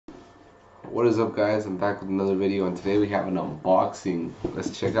What is up, guys? I'm back with another video, and today we have an unboxing.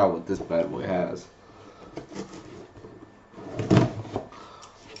 Let's check out what this bad boy has.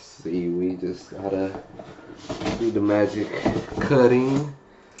 See, we just gotta do the magic cutting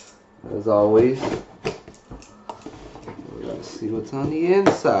as always. We gotta see what's on the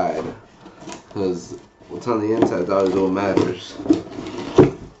inside, because what's on the inside is always what matters.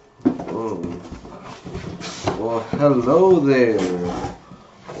 Well, hello there.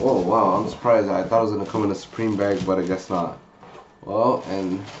 Oh wow, I'm surprised. I thought it was gonna come in a Supreme bag, but I guess not. Well,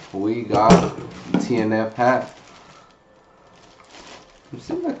 and we got the TNF hat. It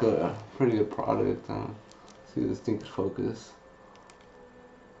seems like a pretty good product. See, this thing's focus.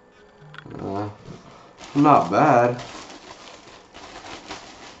 Not bad.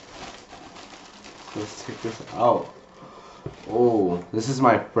 Let's check this out. Oh, this is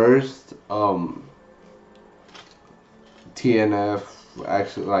my first TNF,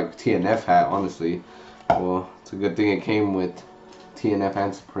 actually, like TNF hat, honestly. Well, it's a good thing it came with TNF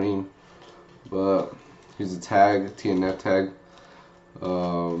and Supreme. But here's the tag, TNF tag.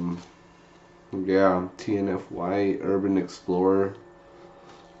 Yeah, TNF White Urban Explorer.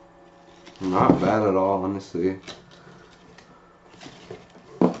 Not bad at all, honestly.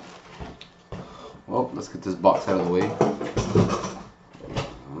 Well, let's get this box out of the way.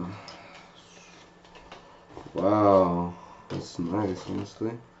 Wow, that's nice,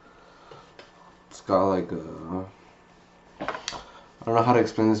 honestly. It's got like a, I don't know how to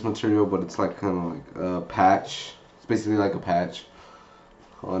explain this material, but it's like kind of like a patch. It's basically like a patch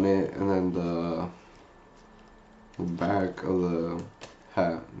on it, and then the back of the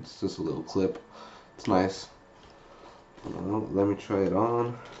hat, it's just a little clip. It's nice. Let me try it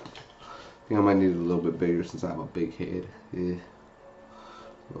on. I think I might need it a little bit bigger since I have a big head. Yeah.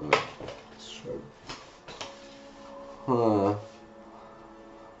 Let's try it.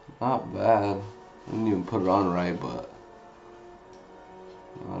 Not bad. I didn't even put it on right, but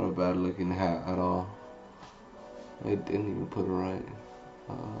not a bad looking hat at all. I didn't even put it right.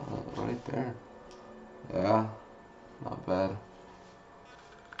 Right there. Yeah, not bad.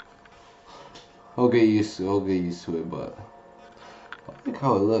 I'll get used to it, but I like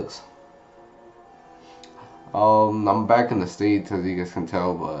how it looks. I'm back in the States, as you guys can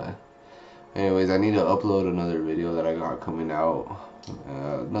tell, but anyways, I need to upload another video that I got coming out.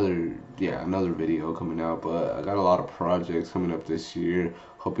 Another video coming out, but I got a lot of projects coming up this year.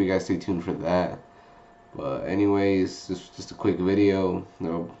 Hope you guys stay tuned for that. But anyways, just a quick video.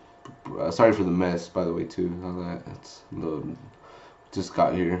 Sorry for the mess, by the way, too. It's just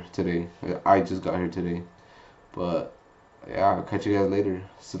got here today. I just got here today. But yeah, I'll catch you guys later.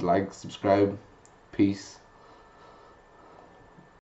 So like, subscribe, peace.